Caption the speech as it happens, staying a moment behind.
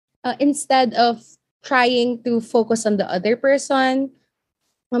instead of trying to focus on the other person,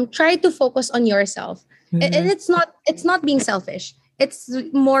 try to focus on yourself. And Mm-hmm. it's not being selfish. It's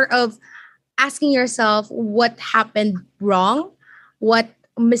more of asking yourself what happened wrong, what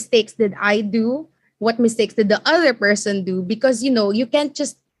mistakes did I do, what mistakes did the other person do, because you can't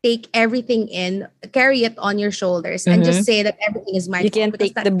just take everything in, carry it on your shoulders and just Mm-hmm. say that everything is my You fault, can't because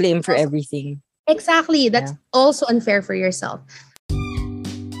take the that's blame for also everything. exactly, that's Yeah. also unfair for yourself.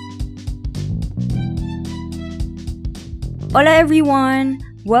 Hola everyone!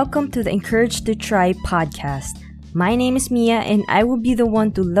 Welcome to the Encourage to Try podcast. My name is Mia and I will be the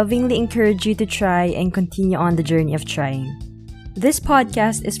one to lovingly encourage you to try and continue on the journey of trying. This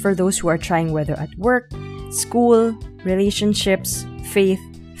podcast is for those who are trying, whether at work, school, relationships, faith,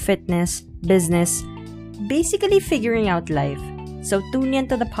 fitness, business, basically figuring out life. So tune in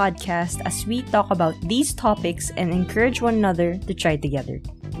to the podcast as we talk about these topics and encourage one another to try together.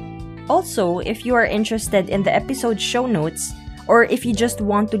 Also, if you are interested in the episode show notes, or if you just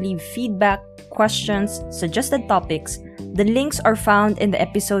want to leave feedback, questions, suggested topics, the links are found in the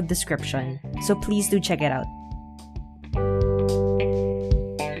episode description. So please do check it out.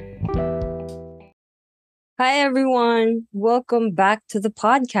 Hi everyone! Welcome back to the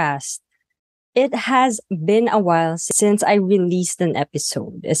podcast. It has been a while since I released an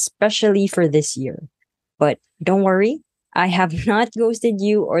episode, especially for this year. But don't worry, I have not ghosted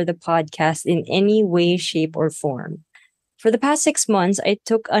you or the podcast in any way, shape, or form. For the past 6 months, I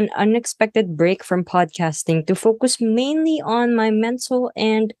took an unexpected break from podcasting to focus mainly on my mental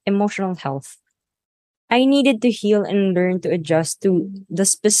and emotional health. I needed to heal and learn to adjust to the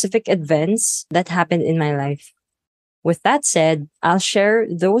specific events that happened in my life. With that said, I'll share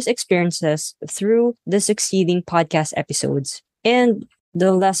those experiences through the succeeding podcast episodes and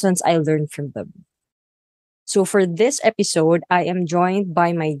the lessons I learned from them. So for this episode, I am joined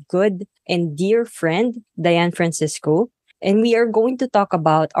by my good and dear friend, Diane Francisco, and we are going to talk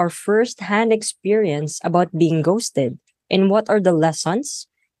about our first-hand experience about being ghosted and what are the lessons,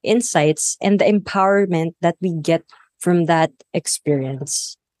 insights, and the empowerment that we get from that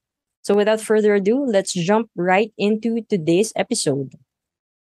experience. So without further ado, let's jump right into today's episode.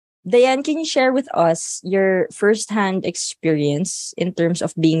 Diane, can you share with us your first-hand experience in terms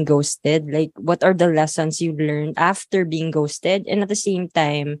of being ghosted? Like, what are the lessons you learned after being ghosted? And at the same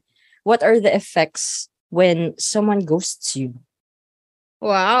time, what are the effects when someone ghosts you?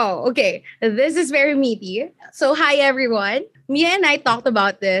 Wow. Okay. This is very meaty. So, hi, everyone. Mia and I talked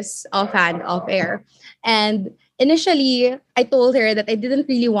about this offhand, off air. And initially, I told her that I didn't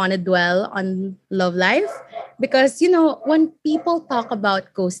really want to dwell on love life because, when people talk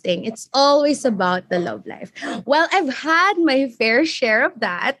about ghosting, it's always about the love life. Well, I've had my fair share of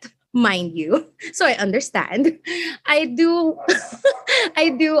that, mind you. So, I understand. I do. I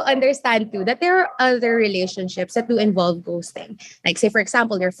do understand too that there are other relationships that do involve ghosting, like say for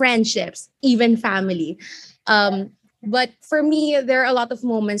example your friendships, even family. But for me, there are a lot of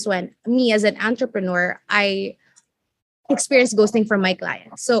moments when me as an entrepreneur, I experience ghosting from my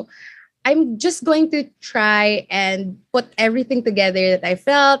clients. So I'm just going to try and put everything together that I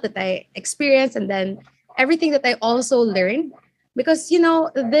felt, that I experienced, and then everything that I also learned, because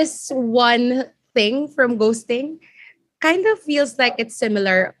this one thing from ghosting kind of feels like it's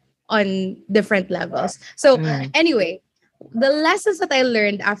similar on different levels. So Mm. anyway, the lessons that I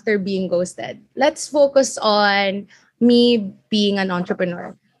learned after being ghosted. Let's focus on me being an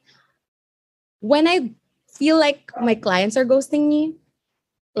entrepreneur. When I feel like my clients are ghosting me,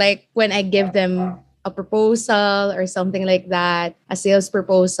 like when I give them a proposal or something like that, a sales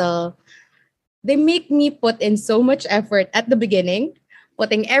proposal, they make me put in so much effort at the beginning,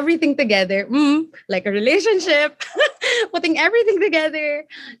 putting everything together, like a relationship, putting everything together,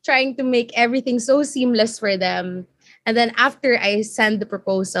 trying to make everything so seamless for them. And then after I send the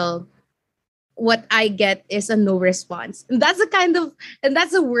proposal, what I get is a no response. And that's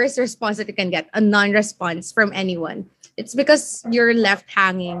the worst response that you can get, a non-response from anyone. It's because you're left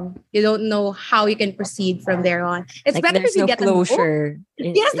hanging. You don't know how you can proceed from there on. It's Like, better if there's you no get a no. closure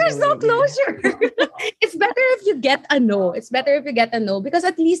Yes, in a there's no way. Yeah. closure. It's better if you get a no. It's better if you get a no because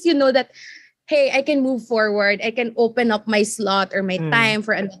at least you know that, hey, I can move forward. I can open up my slot or my Mm. time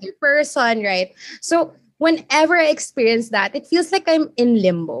for another person, right? So whenever I experience that, it feels like I'm in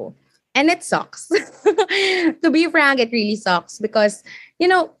limbo. And it sucks. To be frank, it really sucks because,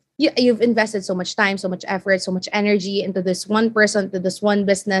 you've invested so much time, so much effort, so much energy into this one person, to this one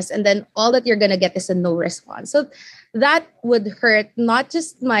business, and then all that you're going to get is a no response. So that would hurt not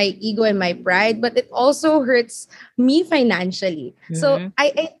just my ego and my pride, but it also hurts me financially. So Mhm.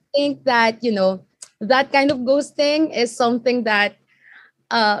 I think that, that kind of ghosting is something that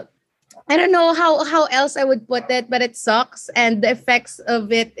uh I don't know how else I would put it, but it sucks. And the effects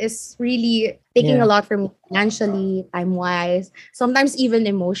of it is really taking a Yeah. lot from me financially, time wise, sometimes even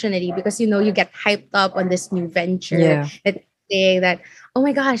emotionally, because you get hyped up on this new venture Yeah. that saying that, oh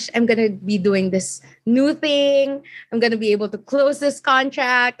my gosh, I'm gonna be doing this new thing. I'm gonna be able to close this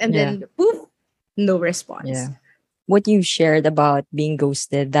contract, and Yeah. then poof, no response. Yeah. What you shared about being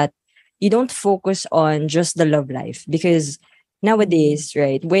ghosted, that you don't focus on just the love life, because nowadays,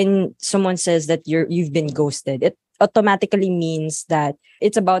 right, when someone says that you've been ghosted, it automatically means that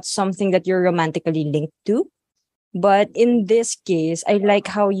it's about something that you're romantically linked to. But in this case, I like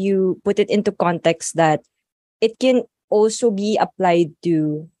how you put it into context that it can also be applied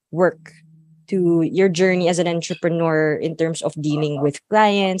to work, to your journey as an entrepreneur in terms of dealing with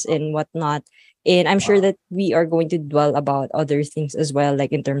clients and whatnot. And I'm sure that we are going to dwell about other things as well,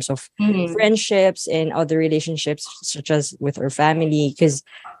 like in terms of Mhm. friendships and other relationships, such as with our family. Because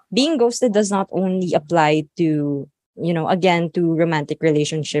being ghosted does not only apply to, again, to romantic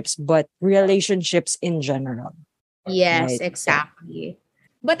relationships, but relationships in general, Yes, right? So, exactly.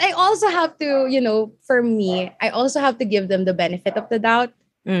 But I also have to, for me, I also have to give them the benefit of the doubt.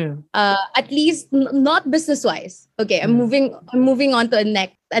 mm, At least not business wise. Okay, I'm mm, moving. I'm moving on to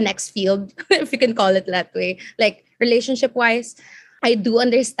a next field, if you can call it that way. Like relationship wise, I do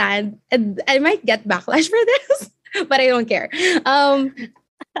understand, and I might get backlash for this, but I don't care. Um,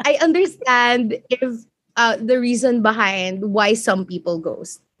 I understand if the reason behind why some people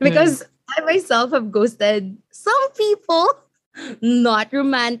ghost, mm, because I myself have ghosted some people. Not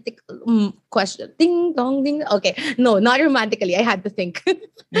romantic. Question. Ding dong ding. Okay, no, not romantically. I had to think,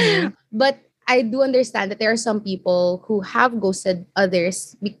 mm, but I do understand that there are some people who have ghosted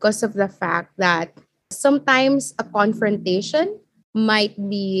others because of the fact that sometimes a confrontation might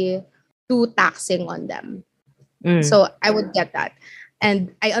be too taxing on them. mm, So I would get that.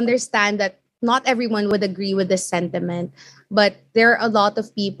 And I understand that not everyone would agree with this sentiment, but there are a lot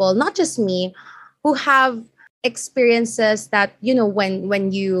of people, not just me, who have experiences that,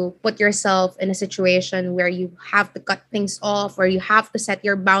 when you put yourself in a situation where you have to cut things off or you have to set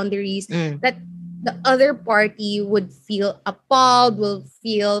your boundaries, mm. that the other party would feel appalled, will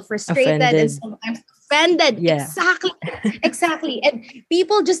feel frustrated, and Offended. sometimes offended. Yeah. Exactly. Exactly. And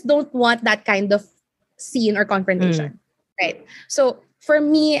people just don't want that kind of scene or Mm, confrontation, right? So for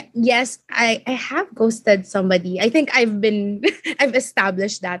me, yes, I have ghosted somebody. I think I've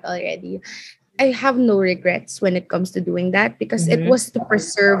established that already. I have no regrets when it comes to doing that, because it mhm, was to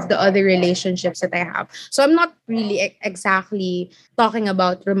preserve the other relationships that I have. So I'm not really exactly talking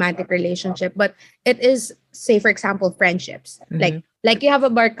about romantic relationship, but it is, say for example, friendships. mhm, Like you have a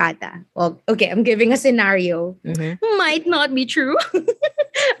barkada. Well, okay, I'm giving a scenario. mhm. Might not be true,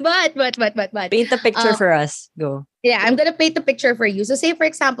 but Paint a picture um, for us. Go. yeah, I'm gonna paint the picture for you. So say for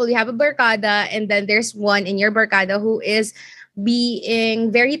example, you have a barkada, and then there's one in your barkada who is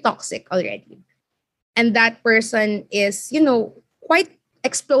being very toxic already. And that person is, quite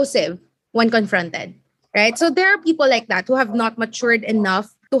explosive when confronted. Right. So there are people like that who have not matured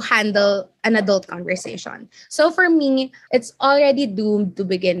enough to handle an adult conversation. So for me, it's already doomed to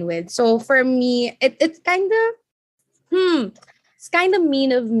begin with. So for me, it's kind of it's kind of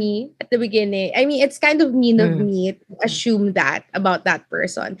mean of me at the beginning. I mean, it's kind of mean of Mm, me to assume that about that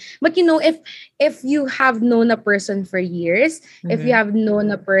person. But if you have known a person for years, if you mhm, have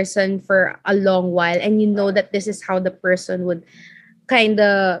known a person for a long while, and you know that this is how the person would kind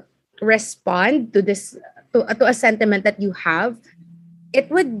of respond to this, to a sentiment that you have, it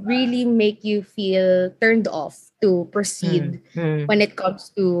would really make you feel turned off to mm, proceed mm, when it comes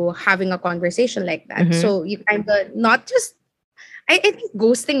to having a conversation like that. mhm, So you kind of not just, I think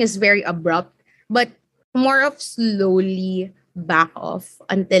ghosting is very abrupt, but more of slowly back off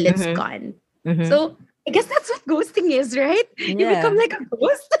until it's mhm, gone. mhm. So I guess that's what ghosting is, right? You become Yeah. like a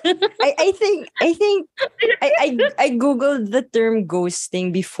ghost. I think I googled the term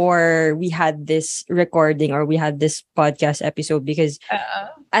ghosting before we had this recording, or we had this podcast episode, because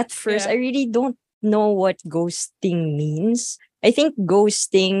at first Yeah. I really don't know what ghosting means. I think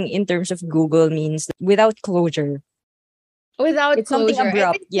ghosting in terms of Google means without closure. Without It's something closure. I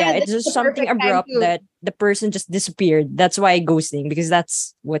abrupt. think, Yeah, it's this is just the something perfect time abrupt to. that the person just disappeared. That's why ghosting, because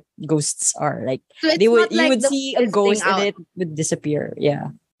that's what ghosts are. Like, So they it's would not you like would the see a fizzling ghost and out. it would disappear. Yeah.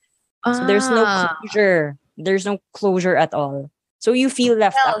 So there's no Ah, closure. There's no closure at all. So you feel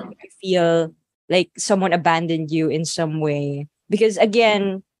left out. well, You feel like someone abandoned you in some way. Because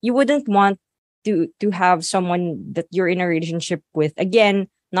again, you wouldn't want to have someone that you're in a relationship with, again,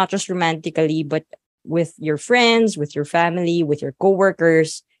 not just romantically, but with your friends, with your family, with your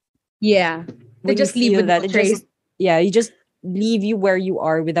coworkers. yeah. To When you just leave feel with no that, it just, trace. yeah, you just leave you where you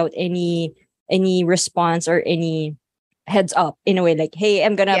are without any response or any heads up, in a way like, hey,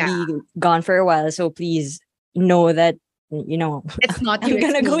 I'm gonna Yeah. be gone for a while, so please know that, It's not you, I'm it's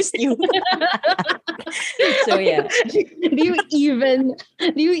gonna me. ghost you. So Oh my yeah. gosh. Do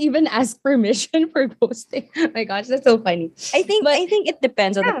you even ask permission for ghosting? Oh my gosh, that's so funny. But I think it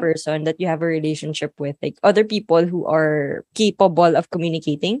depends on the yeah, person that you have a relationship with. Like other people who are capable of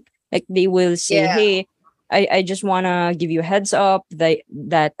communicating, like they will say, yeah. "Hey, I just wanna give you a heads up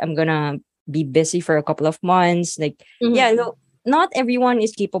that I'm gonna be busy for a couple of months." Like, yeah, Mhm. no, not everyone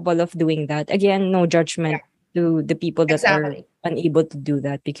is capable of doing that. Again, no Yeah, judgment to the people that are exactly. unable to do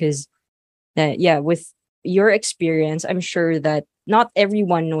that, because yeah, with your experience, I'm sure that not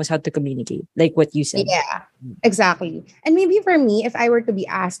everyone knows how to communicate, like what you said. Yeah, exactly. And maybe for me, if I were to be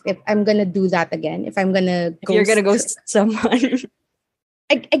asked if I'm gonna do that again, if I'm gonna If you're gonna ghost, ghost someone.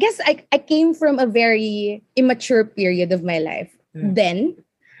 I guess I came from a very immature period of my life. Mm. Then,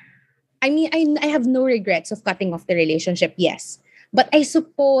 I mean, I have no regrets of cutting off the relationship, yes. But I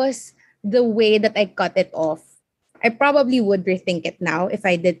suppose the way that I cut it off, I probably would rethink it now if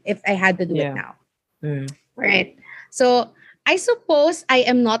I had to do it Yeah. now. Mm. Right. So I suppose I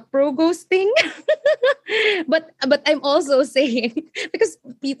am not pro ghosting, but I'm also saying because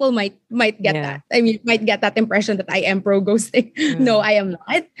people might get Yeah. that. I mean, might get that impression that I am pro ghosting. No, Mm. I am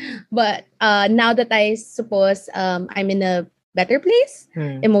not. But now that I suppose I'm in a better place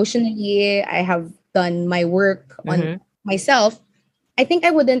Mm. emotionally, I have done my work on Mhm. myself. I think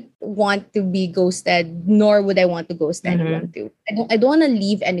I wouldn't want to be ghosted, nor would I want to ghost anyone Mhm. too. I don't want to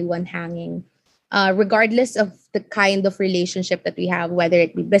leave anyone hanging, regardless of the kind of relationship that we have, whether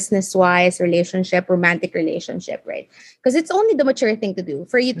it be business wise, relationship, romantic relationship, right? Because it's only the mature thing to do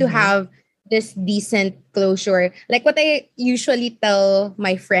for you to Mhm. have this decent closure. Like what I usually tell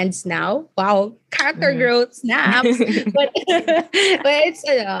my friends now. Wow, character Mhm. growth snaps, but but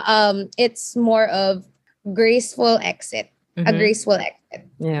it's more of graceful exit, a Mhm. graceful exit,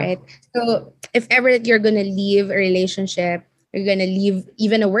 Yeah. right? So if ever you're gonna leave a relationship, you're gonna leave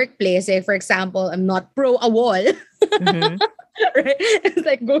even a workplace. Say, for example, I'm not pro a wall, right? Mhm. It's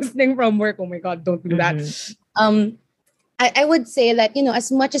like ghosting from work. Oh my god, don't do that. Mhm. Um, I would say that as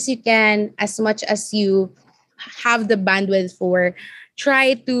much as you can, as much as you have the bandwidth for,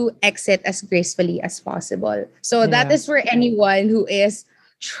 try to exit as gracefully as possible. So that Yeah. is for anyone who is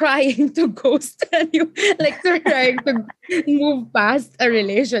trying to ghost you, like they're trying to move past a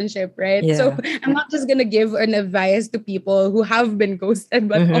relationship, right? So Yeah. I'm not just gonna give an advice to people who have been ghosted,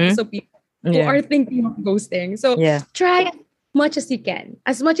 but Mhm. also people who Yeah. are thinking of ghosting. So Yeah. try as much as you can.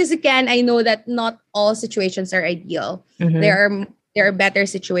 As much as you can. I know that not all situations are ideal. There Mhm. are there are better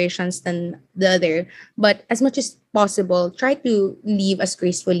situations than the other, but as much as possible, try to leave as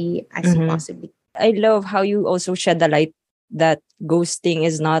gracefully as you Mhm. possibly. I love how you also shed the light that ghosting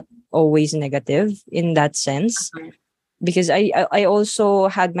is not always negative in that sense, Can. because I also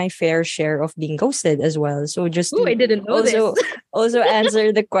had my fair share of being ghosted as well. So just Oh, I to didn't know this. also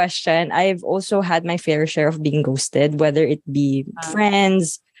answer the question, I've also had my fair share of being ghosted, whether it be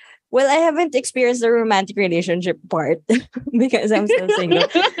friends. Well, I haven't experienced the romantic relationship part because I'm still single.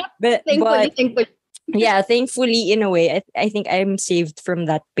 But Thankfully. yeah, thankfully, in a way, I think I'm saved from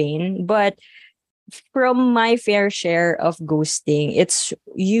that pain. But from my fair share of ghosting, it's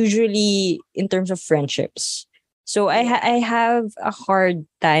usually in terms of friendships. So Yeah. I have a hard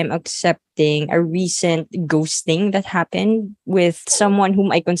time accepting a recent ghosting that happened with someone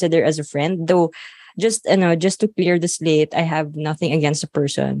whom I consider as a friend. Though, just to clear the slate, I have nothing against the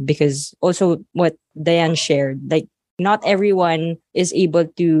person, because also what Diane shared, like not everyone is able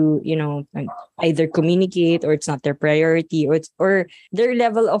to like, either communicate, or it's not their priority, or their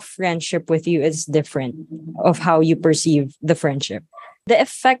level of friendship with you is different of how you perceive the friendship. The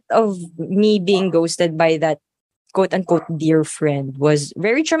effect of me being ghosted by that quote unquote dear friend was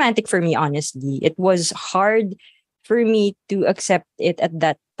very traumatic for me, honestly. It was hard for me to accept it at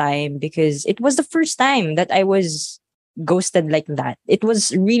that time, because it was the first time that I was ghosted like that. It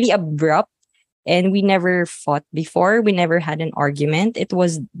was really abrupt, and we never fought before. We never had an argument. It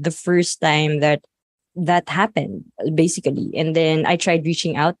was the first time that that happened, basically. And then I tried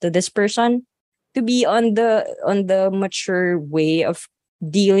reaching out to this person to be on the mature way of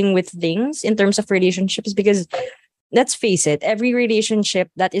dealing with things in terms of relationships, because let's face it, every relationship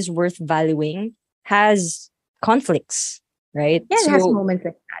that is worth valuing has conflicts, right? Yeah, it has So moments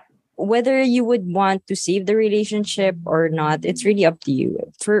like whether you would want to save the relationship or not, it's really up to you.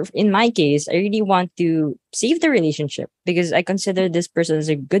 For in my case, I really want to save the relationship because I consider this person as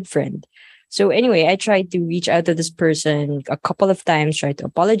a good friend. So anyway, I tried to reach out to this person a couple of times, tried to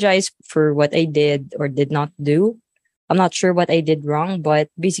apologize for what I did or did not do. I'm not sure what I did wrong, but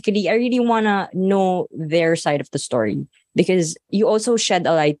basically, I really want to know their side of the story because you also shed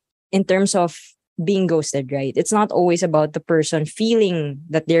a light in terms of being ghosted, right? It's not always about the person feeling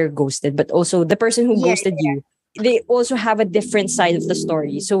that they're ghosted, but also the person who Yeah. ghosted you. They also have a different side of the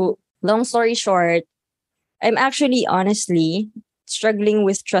story. So, long story short, I'm actually honestly struggling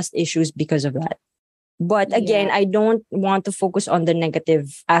with trust issues because of that. But again, Yeah. I don't want to focus on the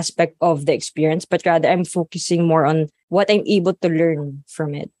negative aspect of the experience, but rather I'm focusing more on what I'm able to learn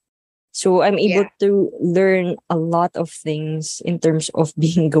from it. So I'm able Yeah. to learn a lot of things in terms of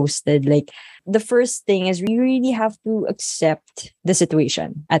being ghosted. Like the first thing is you really have to accept the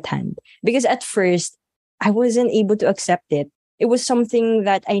situation at hand. Because at first, I wasn't able to accept it. It was something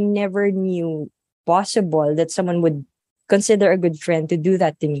that I never knew possible that someone would consider a good friend to do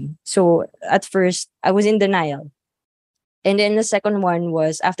that to me. So at first, I was in denial. And then the second one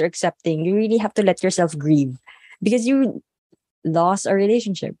was after accepting, you really have to let yourself grieve because you lost a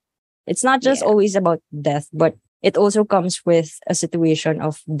relationship. It's not just Yeah. always about death, but it also comes with a situation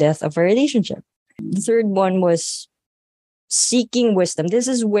of death of a relationship. The third one was seeking wisdom. This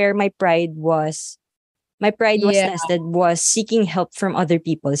is where my pride was Yeah. tested, was seeking help from other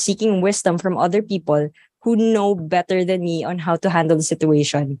people, seeking wisdom from other people who know better than me on how to handle the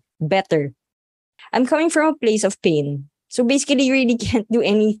situation better. I'm coming from a place of pain. So basically, you really can't do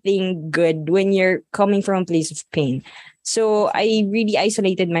anything good when you're coming from a place of pain. So I really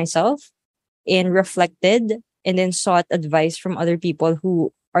isolated myself and reflected and then sought advice from other people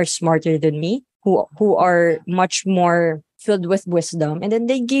who are smarter than me, who are much more filled with wisdom. And then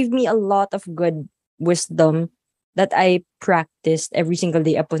they gave me a lot of good wisdom that I practiced every single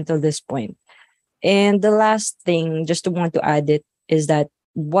day up until this point. And the last thing, just to want to add it, is that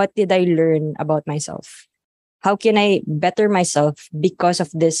what did I learn about myself? How can I better myself because of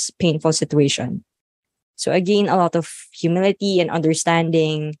this painful situation? So again, a lot of humility and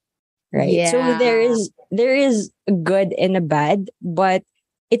understanding, right? So there Yeah. is there is a good and a bad, but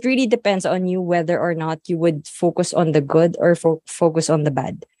it really depends on you whether or not you would focus on the good or focus on the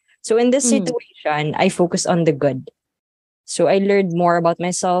bad. So in this Mm. situation, I focused on the good. So I learned more about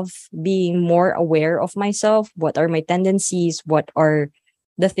myself, being more aware of myself. What are my tendencies? What are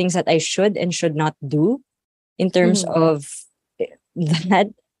the things that I should and should not do in terms Mm. of that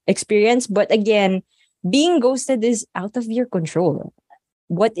experience? But again, being ghosted is out of your control.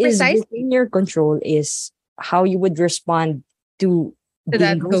 What is Precisely. within your control is how you would respond to To being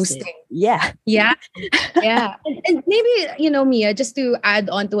that ghosted. ghosting. Yeah. Yeah. Yeah. And maybe, Mia, just to add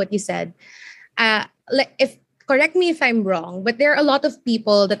on to what you said, like if correct me if I'm wrong, but there are a lot of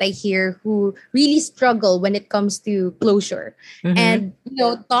people that I hear who really struggle when it comes to closure. Mm-hmm. And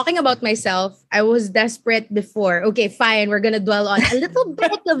talking about myself, I was desperate before. Okay, fine, we're gonna dwell on a little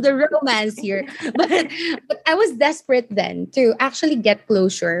bit of the romance here, but I was desperate then to actually get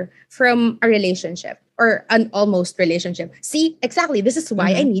closure from a relationship or an almost relationship. See, exactly, this is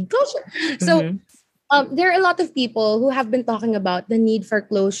why I Mm-hmm. need closure. So Mm-hmm. there are a lot of people who have been talking about the need for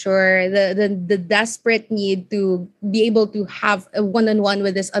closure, the desperate need to be able to have a one-on-one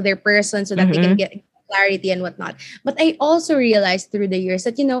with this other person so that they can Mm-hmm. get clarity and whatnot. But I also realized through the years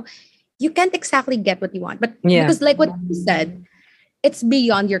that you can't exactly get what you want. But Yeah. because like what you said, it's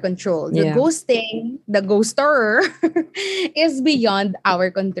beyond your control. The Yeah. ghosting, the ghoster is beyond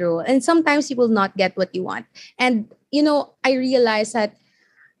our control. And sometimes you will not get what you want. And I realized that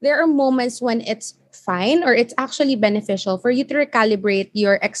there are moments when it's fine or it's actually beneficial for you to recalibrate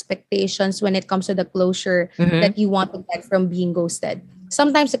your expectations when it comes to the closure Mm-hmm. that you want to get from being ghosted.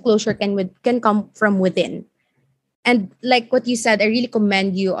 Sometimes the closure can come from within. And like what you said, I really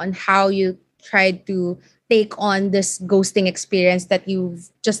commend you on how you tried to take on this ghosting experience that you've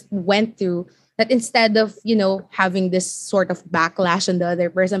just went through, that instead of having this sort of backlash on the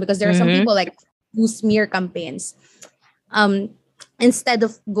other person, because there are some Mm-hmm. people like who smear campaigns, um instead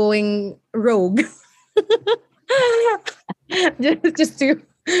of going rogue, just to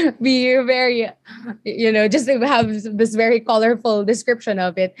be very, just to have this very colorful description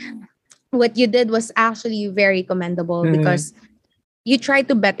of it. What you did was actually very commendable Mm-hmm. because you tried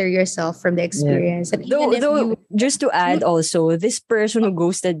to better yourself from the Yeah. experience. And even if Though, you just to add also, this person who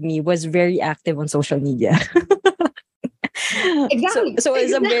ghosted me was very active on social media. so exactly, so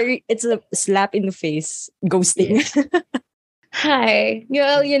exactly. it's a slap in the face ghosting. Yeah. Hi.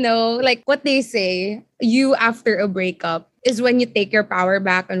 Well, like what they say, you after a breakup is when you take your power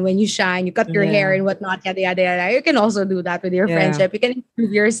back and when you shine, you cut your hair Yeah. and whatnot, yada, yada, yada. You can also do that with your Yeah. friendship. You can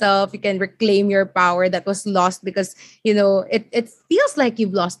improve yourself. You can reclaim your power that was lost because, it feels like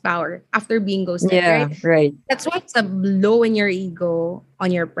you've lost power after being ghosted, Yeah. right? Right. That's why it's a blow in your ego,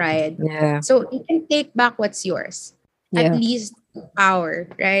 on your pride. Yeah. So you can take back what's yours. at Yeah. least hour,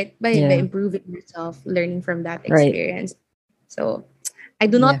 right? By Yeah. improving yourself, learning from that Right. experience. So I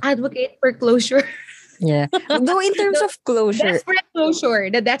do not Yeah. advocate for closure. Yeah. Though in terms The of closure, desperate closure.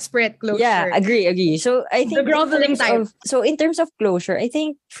 The desperate yeah, closure. agree. So I The think groveling type. in terms of closure, I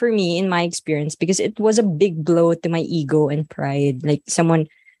think for me in my experience, because it was a big blow to my ego and pride, like someone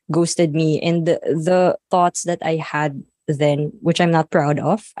ghosted me, and the thoughts that I had then, which I'm not proud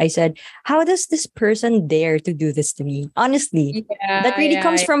of, I said, how does this person dare to do this to me? Honestly, that Yeah, really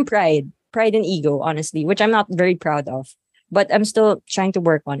comes yeah. from pride and ego, honestly, which I'm not very proud of, but I'm still trying to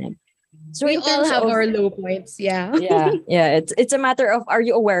work on it. So We in all terms have of, our low points. Yeah. yeah, it's a matter of, are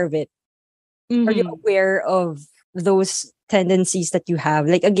you aware of it? Are you Mm-hmm. aware of those tendencies that you have?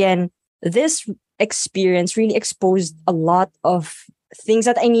 Like, again, this experience really exposed a lot of things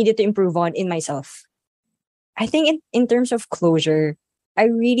that I needed to improve on in myself. I think in terms of closure, I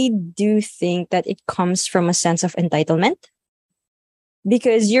really do think that it comes from a sense of entitlement,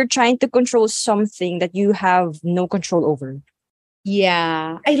 because you're trying to control something that you have no control over.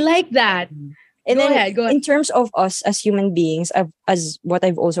 Yeah. I like that. And Go then ahead. Go ahead. in terms of us as human beings, as what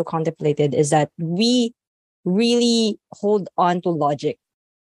I've also contemplated, is that we really hold on to logic,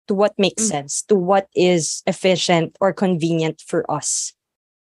 to what makes Mm. sense, to what is efficient or convenient for us.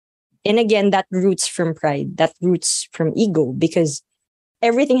 And again, that roots from pride, that roots from ego, because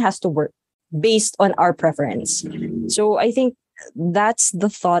everything has to work based on our preference. So I think that's the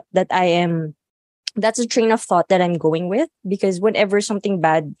thought that that's a train of thought that I'm going with, because whenever something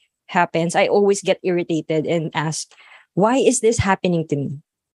bad happens, I always get irritated and ask, why is this happening to me?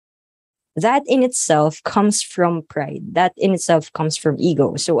 That in itself comes from pride. That in itself comes from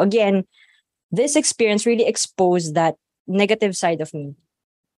ego. So again, this experience really exposed that negative side of me.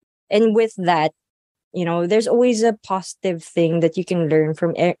 And with that, there's always a positive thing that you can learn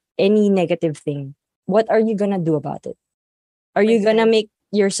from any negative thing. What are you going to do about it? Are you going to Precise. make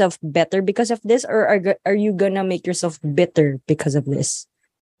yourself better because of this, or are you going to make yourself bitter because of this?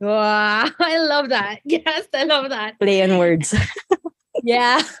 Wow. I love that. Yes, I love that. Play on words.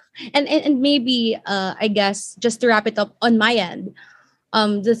 Yeah. And maybe I guess just to wrap it up on my end,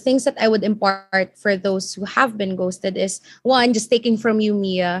 the things that I would impart for those who have been ghosted is one, just taking from you,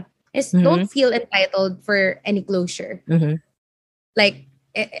 Mia, is Mm-hmm. don't feel entitled for any closure. Mm-hmm. Like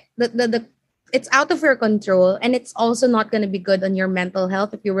the it's out of your control, and it's also not going to be good on your mental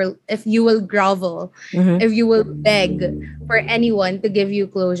health if you will grovel, Mm-hmm. if you will beg for anyone to give you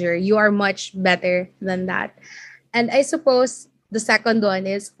closure. You are much better than that. And I suppose the second one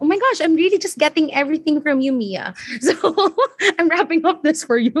is, oh my gosh, I'm really just getting everything from you, Mia. So I'm wrapping up this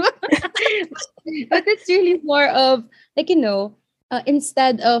for you. But it's really more of, like,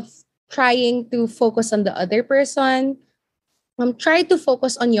 instead of trying to focus on the other person, try to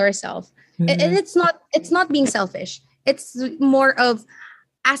focus on yourself. And Mm-hmm. it's not being selfish. It's more of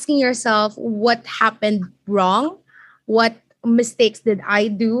asking yourself what happened wrong, what mistakes did I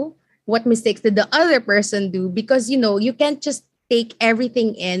do, what mistakes did the other person do, because you can't just take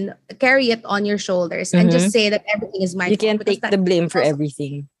everything in, carry it on your shoulders, and just Mm-hmm. say that everything is my You fault, can't because take the blame for also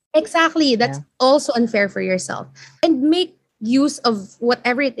everything. exactly, that's Yeah. also unfair for yourself. And make use of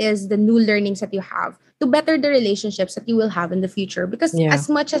whatever it is, the new learnings that you have, to better the relationships that you will have in the future. Because Yeah. as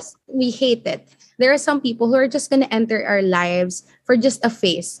much as we hate it, there are some people who are just going to enter our lives for just a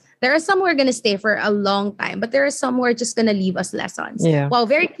phase. There are some who are going to stay for a long time, but there are some who are just going to leave us lessons. Yeah. Wow,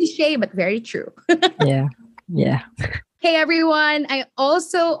 very cliche, but very true. Yeah. Yeah. Hey everyone, I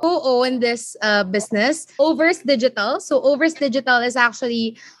also own this business, Overs Digital. So Overs Digital is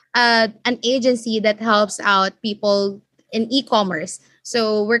actually an agency that helps out people in e-commerce.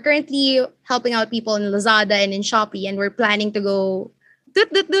 So we're currently helping out people in Lazada and in Shopee, and we're planning to go. Toot,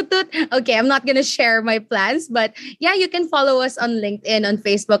 toot, toot, toot. Okay, I'm not gonna share my plans, but yeah, you can follow us on LinkedIn, on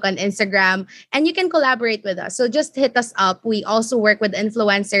Facebook, on Instagram, and you can collaborate with us. So just hit us up. We also work with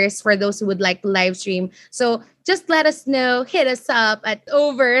influencers for those who would like to live stream. So just let us know, hit us up at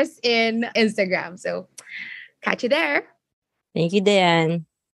Overs in Instagram. So catch you there. Thank you, Dan.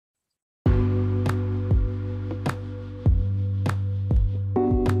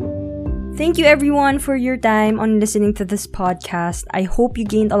 Thank you everyone for your time on listening to this podcast. I hope you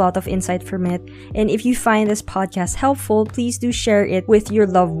gained a lot of insight from it. And if you find this podcast helpful, please do share it with your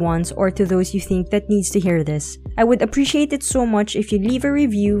loved ones or to those you think that needs to hear this. I would appreciate it so much if you leave a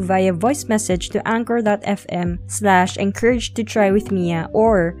review via voice message to anchor.fm/encourage to try with Mia,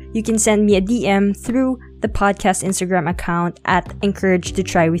 or you can send me a DM through the podcast Instagram account at encourage to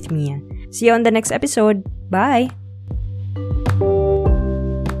try with Mia. See you on the next episode. Bye!